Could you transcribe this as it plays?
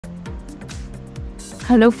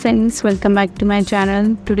Hello friends, welcome back to my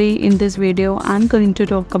channel. Today in this video, I'm going to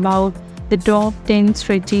talk about the top 10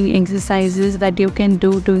 stretching exercises that you can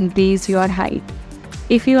do to increase your height.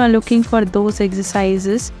 If you are looking for those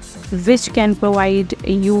exercises which can provide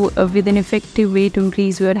you with an effective way to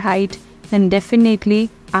increase your height, then definitely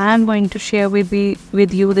I am going to share with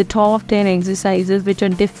you the top 10 exercises which are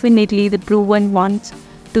definitely the proven ones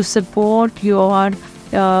to support your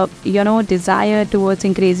desire towards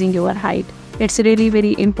increasing your height. It's really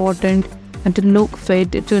very important to look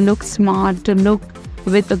fit, to look smart, to look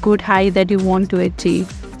with a good height that you want to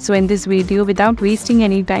achieve. So in this video, without wasting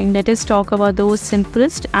any time, let us talk about those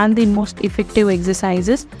simplest and the most effective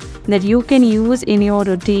exercises that you can use in your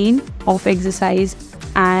routine of exercise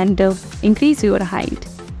and increase your height.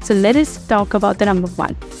 So let us talk about the number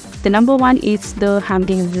one. The number one is the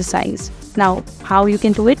hamstring exercise. Now, how you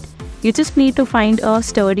can do it? You just need to find a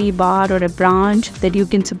sturdy bar or a branch that you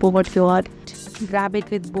can support your. Grab it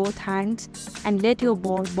with both hands and let your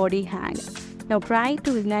body hang. Now try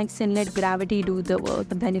to relax and let gravity do the work.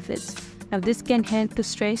 The benefits. Now this can help to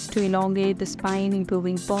stretch, to elongate the spine,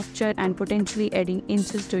 improving posture and potentially adding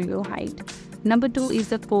inches to your height. Number two is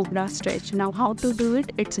the cobra stretch. Now how to do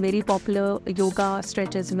it? It's very popular yoga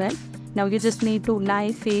stretch as well. Now you just need to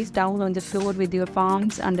lie face down on the floor with your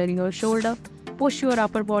palms under your shoulder. Push your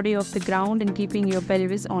upper body off the ground and keeping your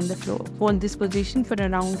pelvis on the floor. Hold this position for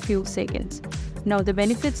around few seconds. Now the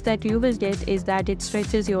benefits that you will get is that it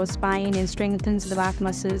stretches your spine and strengthens the back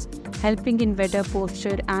muscles, helping in better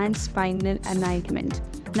posture and spinal alignment.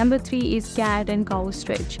 Number three is cat and cow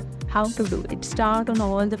stretch. How to do it? Start on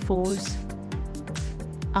all the fours.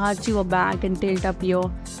 Arch your back and tilt up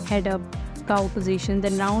your head up, cow position.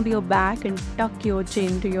 Then round your back and tuck your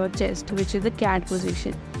chin to your chest, which is the cat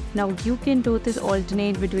position. Now you can do this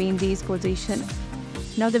alternate between these positions.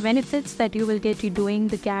 Now the benefits that you will get to doing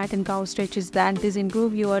the cat and cow stretch is that this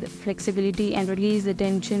improve your flexibility and release the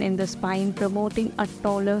tension in the spine, promoting a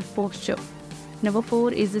taller posture. Number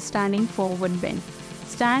four is the standing forward bend.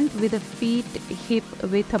 Stand with the feet hip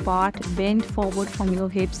width apart, bend forward from your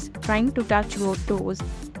hips, trying to touch your toes.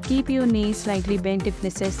 Keep your knees slightly bent if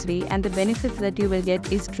necessary, and the benefits that you will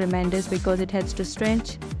get is tremendous because it helps to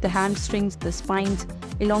stretch the hamstrings, the spines,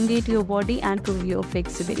 elongate your body and improve your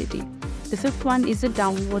flexibility. The fifth one is the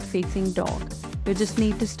downward facing dog. You just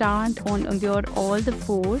need to start on your all the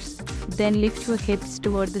fours, then lift your hips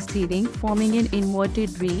toward the ceiling, forming an inverted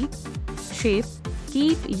V shape.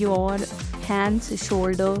 Keep your hands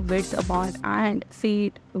shoulder width apart and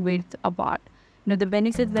feet width apart. Now the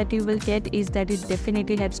benefit that you will get is that it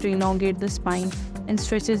definitely helps to elongate the spine and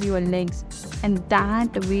stretches your legs, and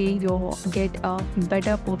that way you get a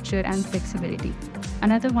better posture and flexibility.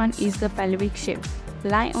 Another one is the pelvic shift.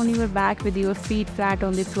 Lie on your back with your feet flat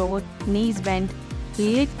on the floor, knees bent.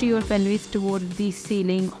 Lift your pelvis toward the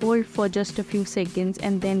ceiling, hold for just a few seconds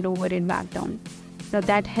and then lower it back down. Now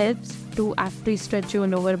that helps to actually stretch your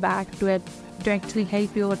lower back to actually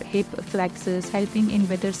help your hip flexors, helping in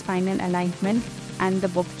better spinal alignment and the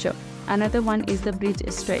posture. Another one is the bridge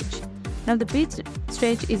stretch. Now the bridge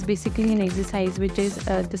stretch is basically an exercise which is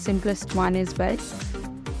the simplest one as well.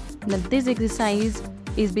 Now this exercise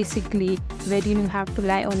is basically where you have to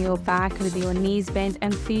lie on your back with your knees bent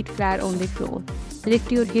and feet flat on the floor.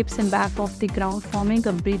 Lift your hips and back off the ground, forming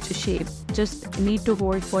a bridge shape. Just need to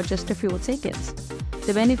hold for just a few seconds.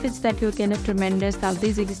 The benefits that you can are tremendous. Now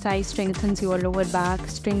this exercise strengthens your lower back,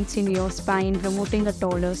 strengthens your spine, promoting a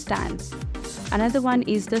taller stance. Another one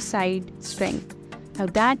is the side strength. Now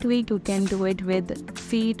that way you can do it with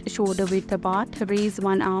feet shoulder width apart. Raise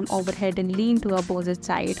one arm overhead and lean to opposite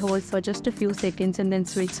side. Hold for just a few seconds and then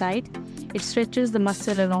switch side. It stretches the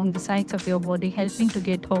muscle along the sides of your body, helping to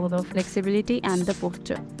get hold of flexibility and the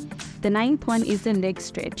posture. The ninth one is the leg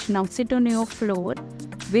stretch. Now sit on your floor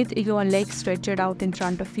with your legs stretched out in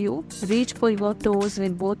front of you. Reach for your toes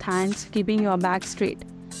with both hands, keeping your back straight.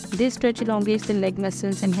 This stretch elongates the leg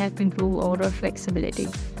muscles and help improve overall flexibility.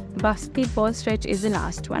 Basketball stretch is the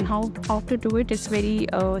last one. How to do it? It's very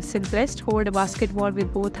simplest. Hold a basketball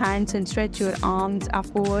with both hands and stretch your arms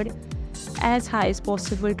upward as high as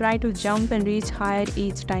possible. Try to jump and reach higher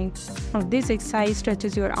each time. Now this exercise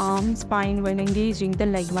stretches your arm, spine while engaging the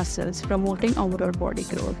leg muscles, promoting overall body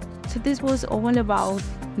growth. So this was all about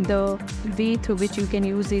the way through which you can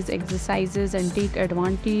use these exercises and take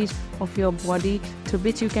advantage of your body, through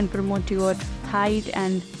which you can promote your height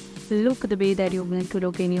and look the way that you want to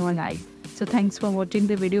look in your life. So thanks for watching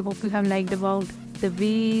the video. Hope you have liked about the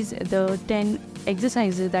ways, the 10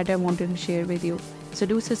 exercises that I wanted to share with you. So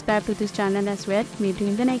do subscribe to this channel as well. Meet you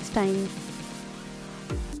in the next time.